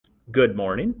Good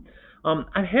morning.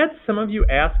 I've had some of you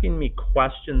asking me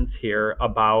questions here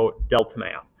about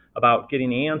DeltaMath, about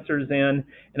getting answers in,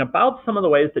 and about some of the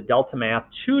ways that DeltaMath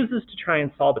chooses to try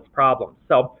and solve its problems.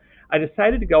 So I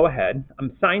decided to go ahead.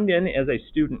 I'm signed in as a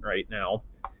student right now,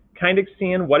 kind of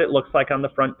seeing what it looks like on the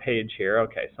front page here.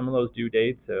 Okay, some of those due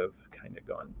dates have kind of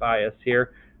gone by us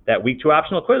here. That week 2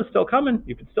 optional quiz is still coming.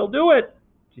 You can still do it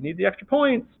if you need the extra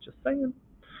points, just saying.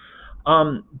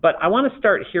 But I want to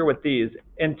start here with these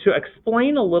and to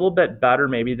explain a little bit better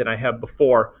maybe than I have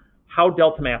before how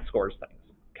DeltaMath scores things,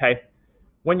 okay?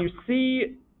 When you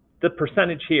see the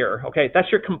percentage here, okay, that's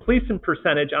your completion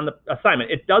percentage on the assignment.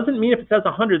 It doesn't mean if it says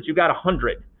 100, you got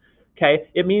 100, okay?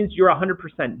 It means you're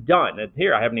 100% done. And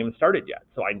here, I haven't even started yet,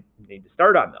 so I need to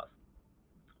start on this.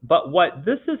 But what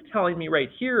this is telling me right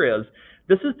here is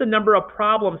this is the number of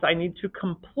problems I need to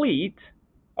complete,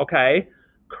 okay,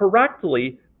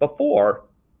 correctly before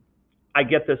I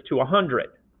get this to 100.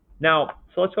 Now,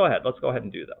 so let's go ahead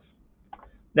and do this.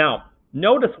 Now,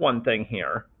 notice one thing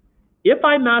here. If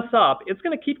I mess up, it's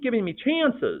going to keep giving me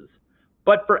chances,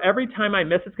 but for every time I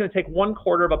miss, it's going to take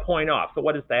 1/4 of a point off. So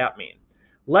what does that mean?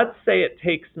 Let's say it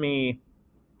takes me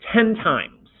 10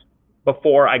 times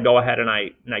before I go ahead and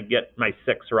I get my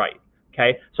 6 right,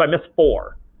 okay? So I miss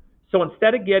 4. So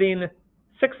instead of getting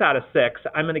 6 out of 6,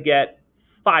 I'm going to get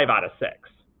 5 out of 6.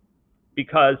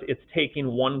 Because it's taking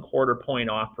 1/4 point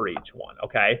off for each one,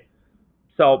 okay?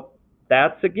 So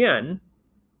that's, again,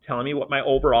 telling me what my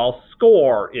overall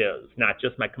score is, not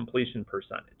just my completion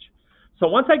percentage. So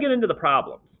once I get into the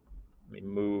problems, let me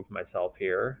move myself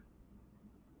here.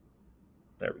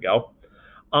 There we go.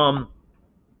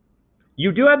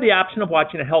 You do have the option of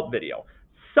watching a help video.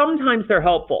 Sometimes they're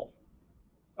helpful,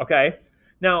 okay?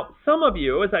 Now, some of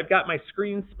you, as I've got my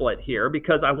screen split here,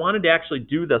 because I wanted to actually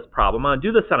do this problem, I'm going to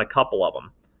do this on a couple of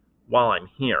them while I'm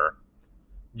here,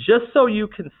 just so you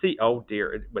can see. Oh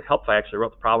dear, it would help if I actually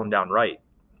wrote the problem down right?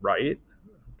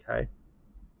 Okay.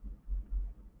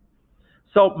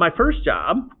 So my first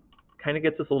job kind of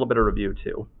gets us a little bit of review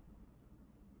too.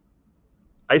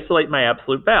 Isolate my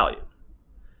absolute value.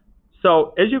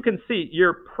 So as you can see,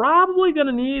 you're probably going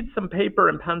to need some paper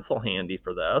and pencil handy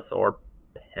for this, or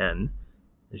pen.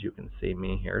 As you can see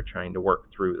me here trying to work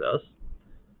through this.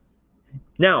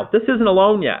 Now, this isn't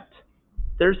alone yet.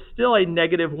 There's still a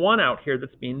 -1 out here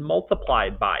that's being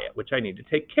multiplied by it, which I need to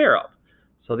take care of.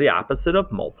 So the opposite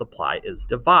of multiply is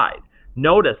divide.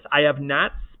 Notice I have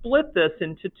not split this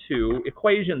into 2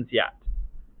 equations yet.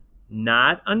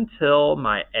 Not until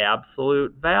my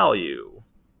absolute value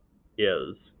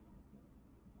is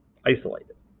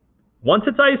isolated. Once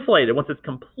it's isolated, once it's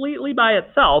completely by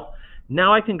itself,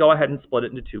 now I can go ahead and split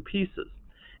it into 2 pieces.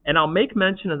 And I'll make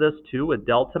mention of this too with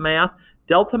DeltaMath.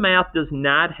 DeltaMath does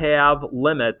not have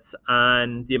limits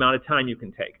on the amount of time you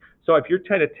can take. So if you're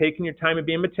kind of taking your time and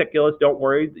being meticulous, don't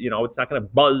worry, it's not going to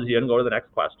buzz you and go to the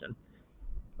next question.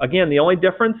 Again, the only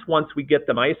difference once we get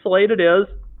them isolated is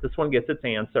this one gets its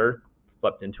answer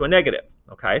flipped into a negative,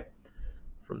 okay?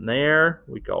 From there,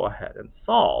 we go ahead and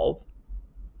solve.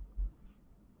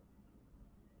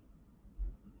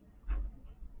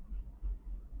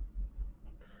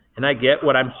 And I get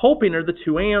what I'm hoping are the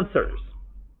 2 answers.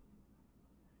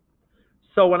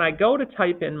 So when I go to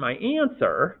type in my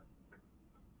answer,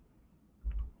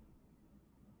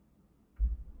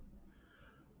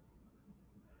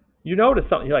 you notice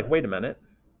something. You're like, wait a minute.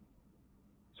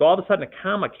 So all of a sudden a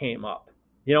comma came up.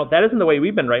 That isn't the way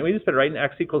we've been writing. We've just been writing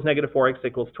x equals -4, x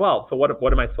equals 12. So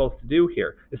what am I supposed to do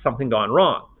here? Is something gone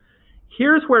wrong?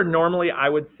 Here's where normally I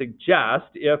would suggest,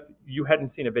 if you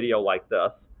hadn't seen a video like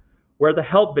this, where the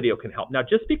help video can help. Now,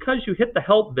 just because you hit the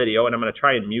help video, and I'm going to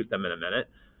try and mute them in a minute,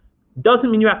 doesn't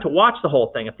mean you have to watch the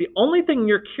whole thing. If the only thing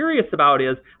you're curious about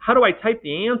is, how do I type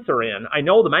the answer in? I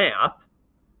know the math,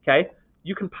 okay?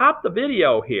 You can pop the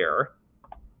video here,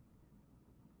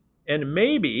 and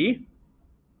maybe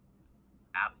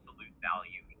absolute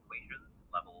value equations,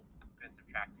 level, we're going to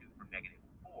subtract 2 from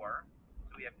 -4,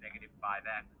 so we have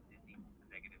 -5x is equal to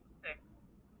 -6.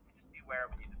 And just be aware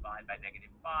when you divide by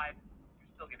 -5, you're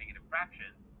still going to get a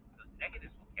fraction. Those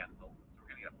negatives will cancel, so we're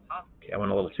going to get a positive. Okay, I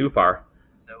went a little too far.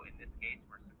 So in this case,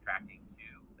 we're subtracting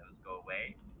 2. Those go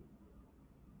away.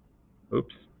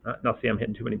 Oops. Now see, I'm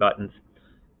hitting too many buttons.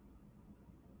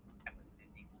 X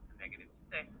is equal to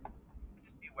 -6.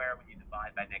 Just be aware when you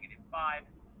divide by -5,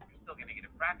 you're still going to get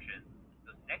a fraction.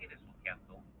 Those negatives will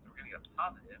cancel, so we're going to get a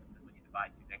positive. And when you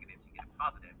divide 2 negatives, you get a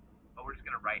positive. But we're just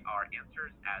going to write our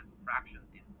answers as fractions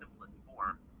in simplest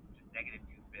form, which is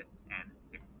 -2/5 and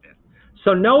 6/5.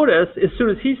 So notice, as soon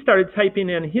as he started typing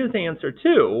in his answer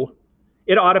too,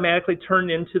 it automatically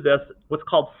turned into this, what's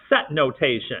called set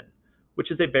notation,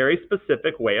 which is a very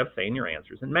specific way of saying your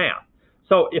answers in math.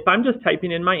 So if I'm just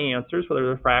typing in my answers, whether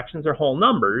they're fractions or whole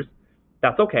numbers,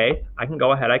 that's okay. I can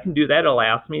go ahead, I can do that. It'll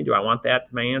ask me, do I want that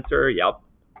to my answer? Yep.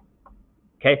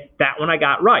 Okay, that one I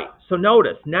got right. So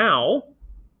notice now,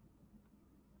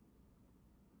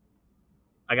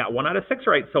 I got 1 out of 6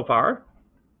 right so far.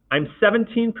 I'm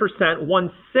 17%,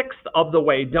 1/6 of the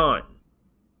way done.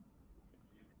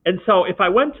 And so if I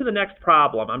went to the next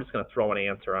problem, I'm just going to throw an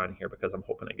answer on here because I'm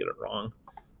hoping I get it wrong.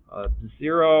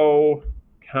 0,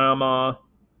 comma,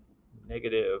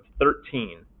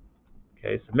 -13.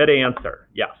 Okay, submit answer.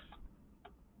 Yes.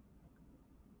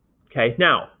 Okay,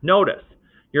 now notice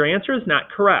your answer is not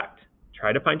correct.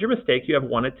 Try to find your mistake. You have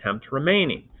 1 attempt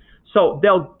remaining. So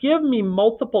they'll give me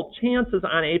multiple chances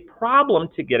on a problem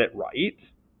to get it right.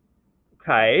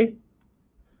 Okay.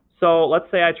 So let's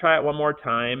say I try it one more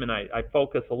time and I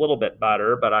focus a little bit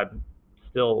better, but I'm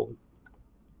still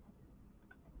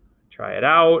try it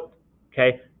out.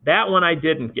 Okay, that one I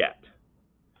didn't get.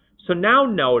 So now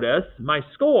notice my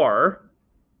score,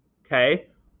 okay,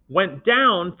 went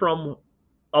down from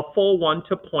a full 1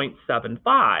 to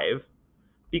 0.75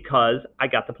 because I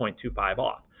got the 0.25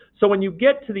 off. So when you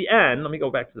get to the end, let me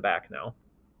go back to the back now.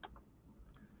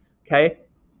 Okay,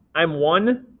 I'm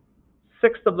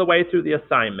 1/6 of the way through the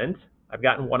assignment. I've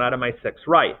gotten 1 out of my 6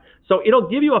 right. So it'll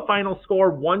give you a final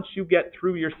score once you get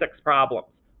through your 6 problems.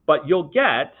 But you'll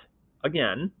get,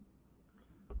 again,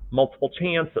 multiple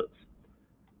chances.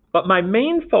 But my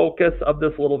main focus of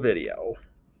this little video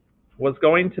was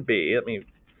going to be, let me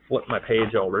flip my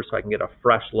page over so I can get a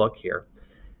fresh look here.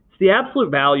 It's the absolute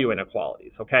value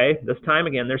inequalities, okay? This time,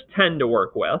 again, there's 10 to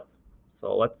work with.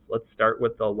 So let's start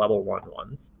with the level 1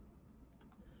 ones.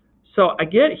 So I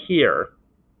get here.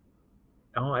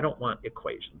 Oh, I don't want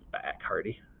equations back,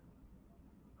 Hardy.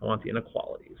 I want the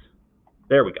inequalities.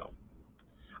 There we go.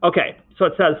 Okay, so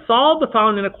it says solve the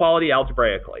following inequality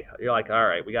algebraically. You're like, all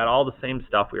right, we got all the same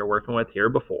stuff we were working with here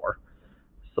before.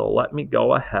 So let me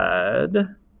go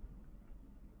ahead,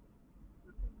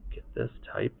 get this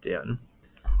typed in.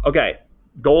 Okay,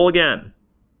 goal again,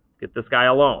 get this guy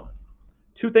alone.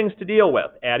 2 things to deal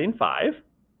with, adding 5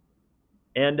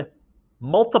 and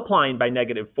multiplying by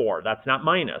 -4. That's not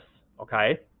minus,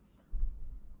 okay?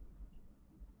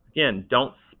 Again,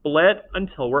 don't split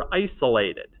until we're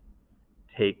isolated.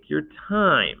 Take your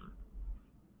time.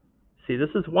 See, this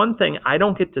is one thing I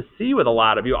don't get to see with a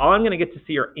lot of you. All I'm going to get to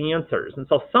see are answers. And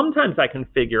so sometimes I can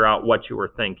figure out what you were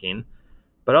thinking,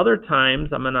 but other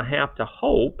times I'm going to have to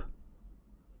hope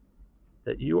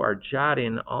that you are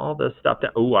jotting all this stuff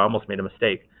down. Oh, I almost made a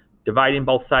mistake. Dividing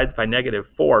both sides by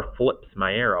 -4 flips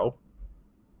my arrow.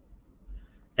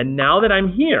 And now that I'm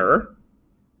here,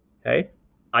 okay,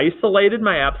 isolated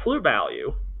my absolute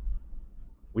value,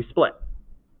 we split.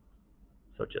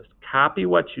 So just copy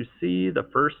what you see the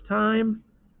first time,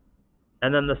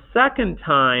 and then the second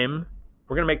time,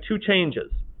 we're going to make 2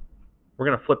 changes. We're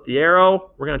going to flip the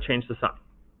arrow, we're going to change the sign.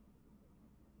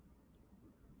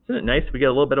 Isn't it nice we get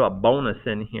a little bit of a bonus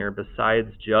in here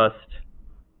besides just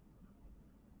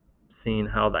seeing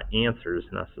how the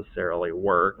answers necessarily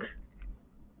work?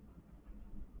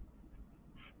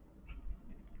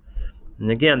 And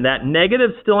again, that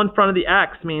negative still in front of the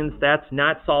x means that's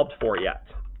not solved for yet.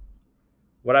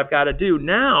 What I've got to do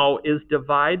now is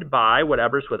divide by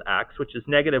whatever's with x, which is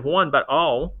 -1, but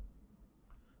oh,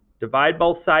 divide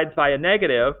both sides by a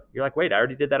negative. You're like, wait, I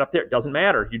already did that up there. It doesn't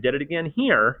matter. You did it again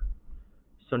here.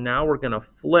 So now we're going to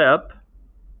flip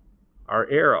our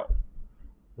arrow.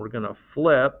 We're going to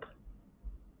flip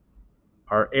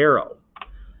our arrow.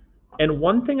 And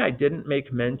one thing I didn't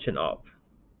make mention of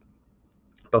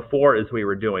before as we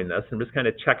were doing this, I'm just kind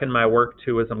of checking my work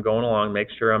too as I'm going along, make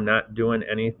sure I'm not doing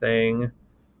anything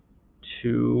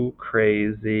too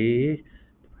crazy.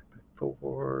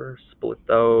 4, split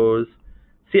those.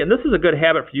 See, and this is a good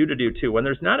habit for you to do too. When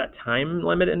there's not a time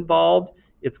limit involved,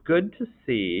 it's good to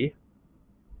see.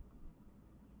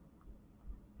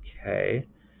 Okay.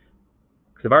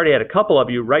 Because I've already had a couple of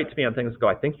you write to me on things and go,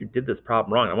 I think you did this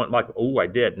problem wrong. I went like, oh, I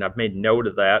did. And I've made note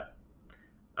of that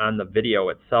on the video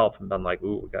itself and been like,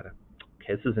 ooh, we got to,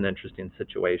 okay, this is an interesting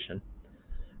situation.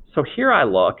 So here I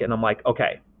look and I'm like,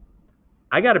 okay,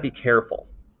 I got to be careful.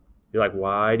 You're like,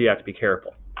 why do you have to be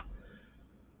careful?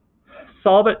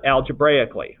 Solve it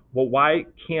algebraically. Well, why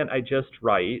can't I just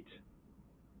write,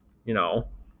 you know,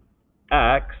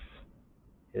 x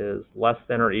is less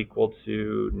than or equal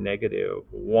to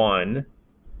 -1.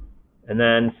 And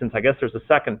then since I guess there's a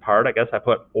second part, I guess I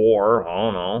put or, I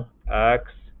don't know,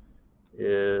 x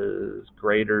is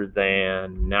greater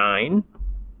than 9.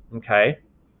 Okay.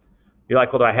 You're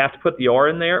like, well, do I have to put the or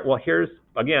in there? Well, here's,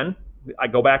 again, I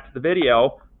go back to the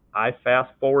video. I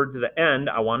fast forward to the end.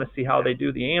 I want to see how they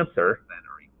do the answer. Then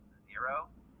or equal to 0.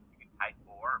 You can type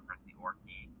or press the or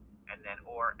key, and then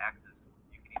or x is,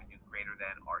 you can even do greater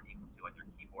than or equal to on your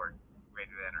keyboard,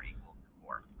 greater than or equal to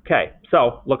 4. Okay,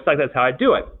 so looks like that's how I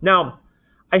do it. Now,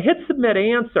 I hit submit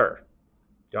answer.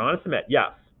 Do I want to submit?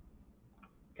 Yes.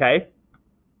 Okay.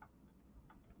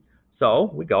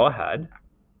 So we go ahead.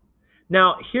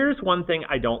 Now, here's one thing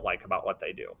I don't like about what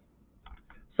they do.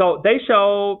 So they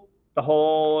show the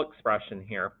whole expression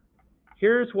here.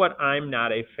 Here's what I'm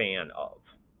not a fan of.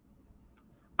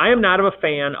 I am not a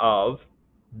fan of,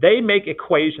 they make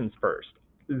equations first.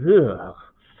 Ugh.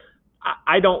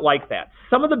 I don't like that.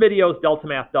 Some of the videos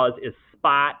DeltaMath does is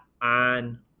spot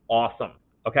on awesome.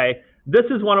 Okay? This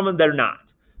is one of them they're not.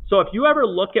 So if you ever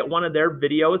look at one of their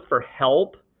videos for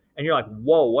help and you're like,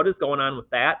 whoa, what is going on with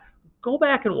that? Go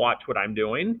back and watch what I'm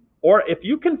doing. Or if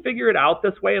you can figure it out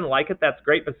this way and like it, that's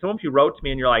great. But some of you wrote to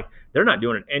me and you're like, they're not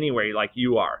doing it anyway like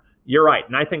you are. You're right.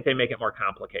 And I think they make it more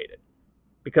complicated.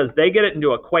 Because they get it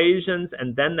into equations,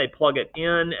 and then they plug it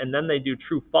in, and then they do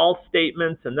true-false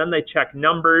statements, and then they check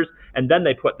numbers, and then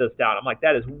they put this down. I'm like,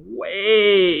 that is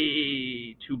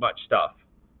way too much stuff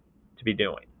to be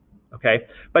doing. Okay?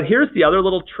 But here's the other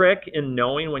little trick in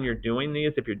knowing when you're doing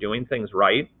these, if you're doing things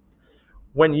right.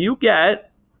 When you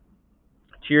get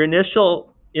to your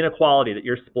initial inequality that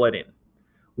you're splitting,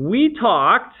 we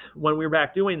talked, when we were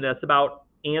back doing this, about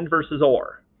and versus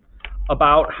or,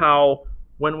 about how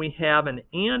when we have an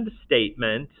and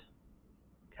statement,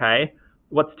 okay,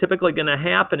 what's typically going to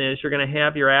happen is you're going to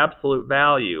have your absolute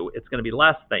value. It's going to be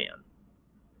less than.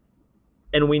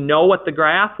 And we know what the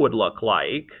graph would look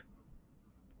like.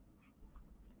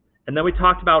 And then we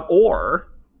talked about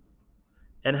or,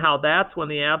 and how that's when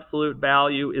the absolute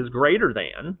value is greater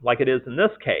than, like it is in this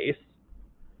case,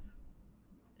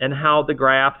 and how the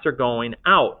graphs are going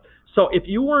out. So if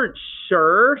you weren't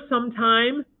sure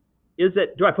sometime,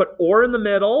 do I put or in the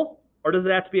middle, or does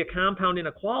it have to be a compound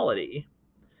inequality?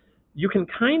 You can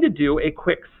kind of do a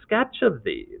quick sketch of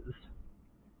these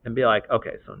and be like,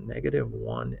 okay, so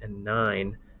 -1 and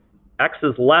 9. X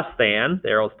is less than, the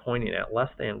arrow's pointing at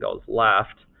less than goes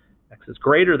left. X is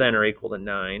greater than or equal to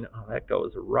 9. Oh, that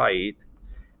goes right.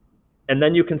 And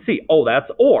then you can see, oh, that's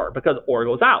or, because or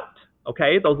goes out.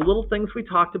 Okay, those little things we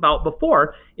talked about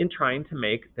before in trying to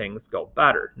make things go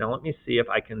better. Now let me see if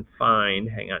I can find,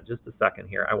 hang on just a second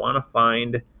here. I want to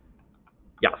find,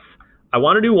 yes, I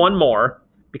want to do one more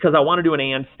because I want to do an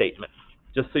and statement,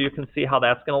 just so you can see how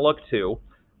that's going to look too.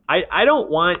 I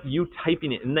don't want you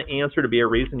typing it in the answer to be a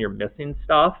reason you're missing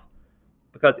stuff,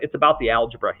 because it's about the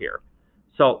algebra here.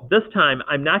 So this time,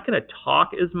 I'm not going to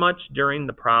talk as much during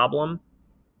the problem.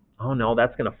 Oh no,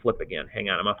 that's going to flip again. Hang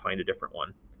on, I'm going to find a different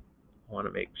one. I want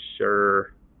to make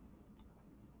sure.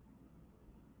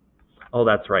 Oh,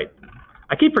 that's right.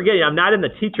 I keep forgetting I'm not in the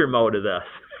teacher mode of this.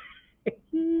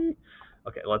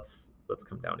 Okay, let's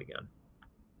come down again.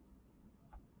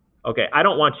 Okay, I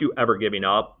don't want you ever giving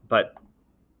up, but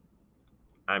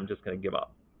I'm just going to give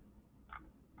up.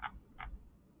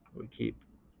 We keep.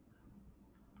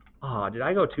 Oh, did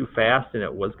I go too fast and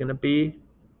it was going to be?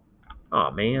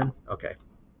 Oh, man. Okay.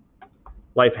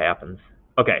 Life happens.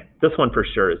 Okay, this one for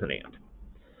sure is an and.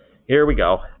 Here we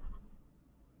go.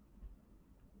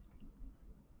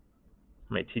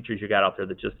 How many teachers you got out there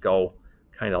that just go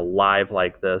kind of live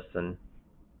like this and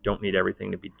don't need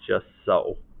everything to be just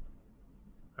so?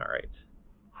 All right.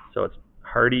 So it's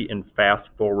Hardy in fast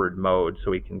forward mode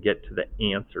so we can get to the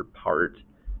answer part.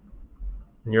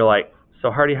 And you're like, so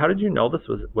Hardy, how did you know this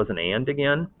was an and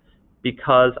again?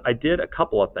 Because I did a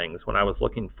couple of things when I was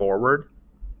looking forward.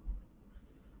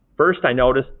 First, I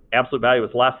noticed absolute value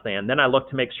was less than. Then I looked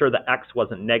to make sure the x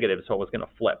wasn't negative, so it was going to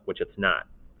flip, which it's not.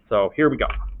 So here we go.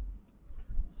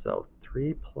 So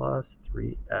 3 plus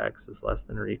 3x is less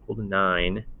than or equal to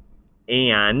 9.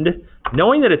 And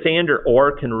knowing that it's and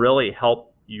or can really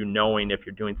help you knowing if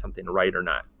you're doing something right or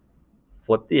not.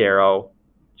 Flip the arrow,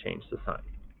 change the sign.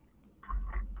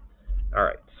 All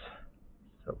right.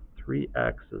 So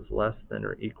 3x is less than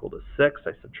or equal to 6.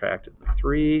 I subtracted the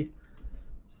 3.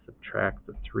 Subtract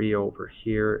the 3 over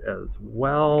here as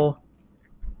well.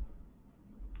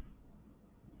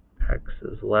 X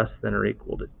is less than or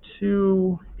equal to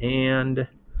 2, and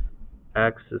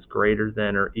x is greater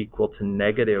than or equal to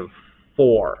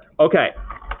 -4. Okay,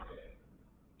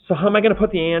 so how am I going to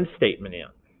put the and statement in?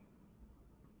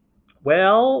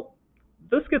 Well,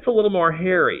 this gets a little more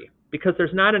hairy because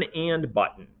there's not an and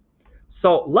button.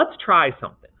 So let's try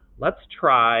something. Let's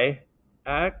try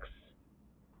x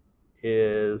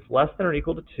is less than or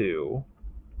equal to 2,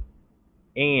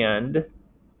 and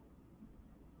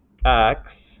x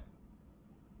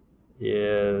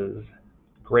is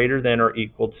greater than or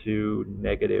equal to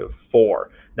 -4.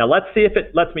 Now let's see if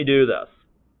it lets me do this.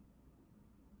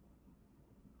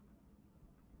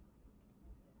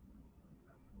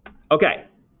 Okay,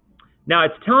 now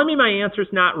it's telling me my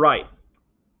answer's not right.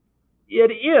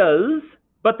 It is,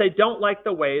 but they don't like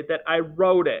the way that I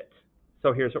wrote it.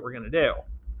 So here's what we're going to do.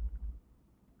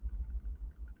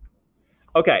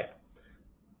 Okay,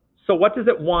 so what does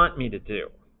it want me to do?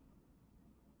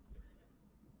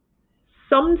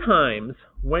 Sometimes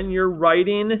when you're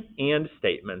writing and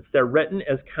statements, they're written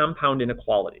as compound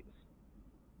inequalities.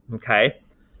 Okay,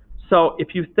 so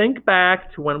if you think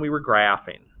back to when we were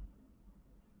graphing,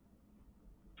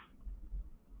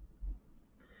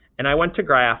 and I went to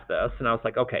graph this, and I was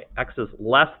like, okay, x is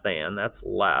less than, that's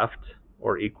left,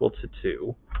 or equal to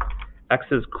 2. X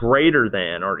is greater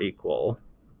than or equal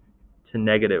to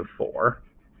 -4,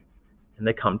 and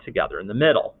they come together in the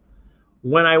middle.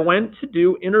 When I went to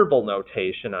do interval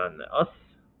notation on this,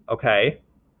 okay,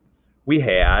 we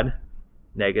had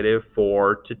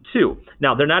 -4 to 2.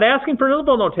 Now, they're not asking for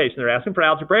interval notation. They're asking for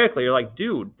algebraically. You're like,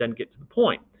 dude, then get to the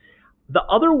point. The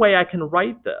other way I can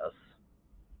write this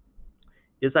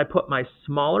is I put my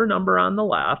smaller number on the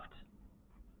left,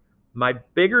 my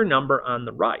bigger number on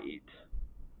the right,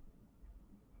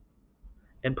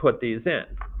 and put these in.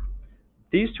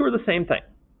 These two are the same thing.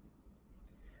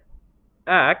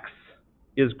 X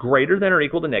is greater than or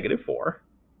equal to -4.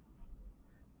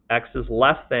 X is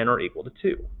less than or equal to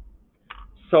 2.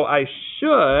 So I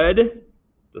should,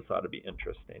 this ought to be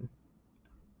interesting,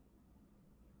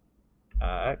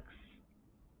 X,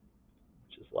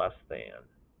 which is less than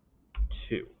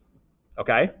 2.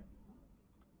 Okay?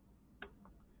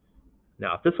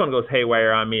 Now, if this one goes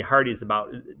haywire on me, Hardy's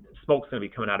about, smoke's going to be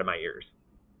coming out of my ears.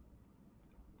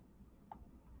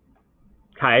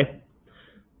 Okay?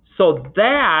 So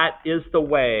that is the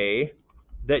way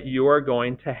that you are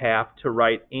going to have to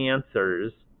write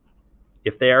answers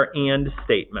if they are and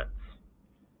statements.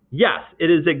 Yes, it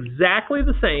is exactly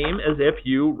the same as if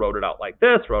you wrote it out like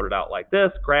this,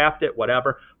 graphed it,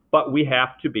 whatever, but we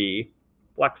have to be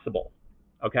flexible,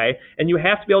 okay? And you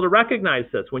have to be able to recognize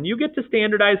this. When you get to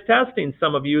standardized testing,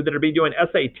 some of you that are be doing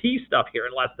SAT stuff here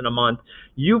in less than a month,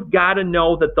 you've got to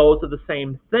know that those are the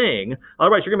same thing.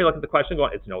 Otherwise, you're going to be looking at the question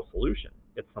going, it's no solution.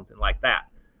 It's something like that.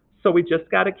 So we just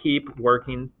got to keep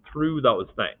working through those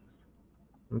things,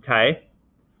 okay?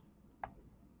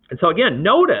 And so again,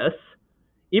 notice,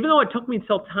 even though it took me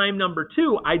until time number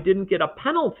 2, I didn't get a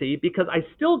penalty because I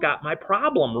still got my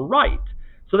problem right.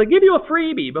 So they give you a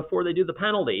freebie before they do the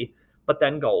penalty, but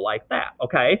then go like that,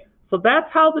 okay? So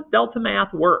that's how the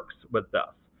DeltaMath works with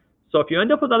this. So if you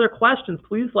end up with other questions,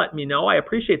 please let me know. I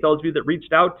appreciate those of you that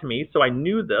reached out to me so I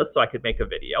knew this so I could make a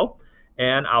video.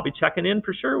 And I'll be checking in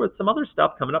for sure with some other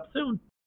stuff coming up soon.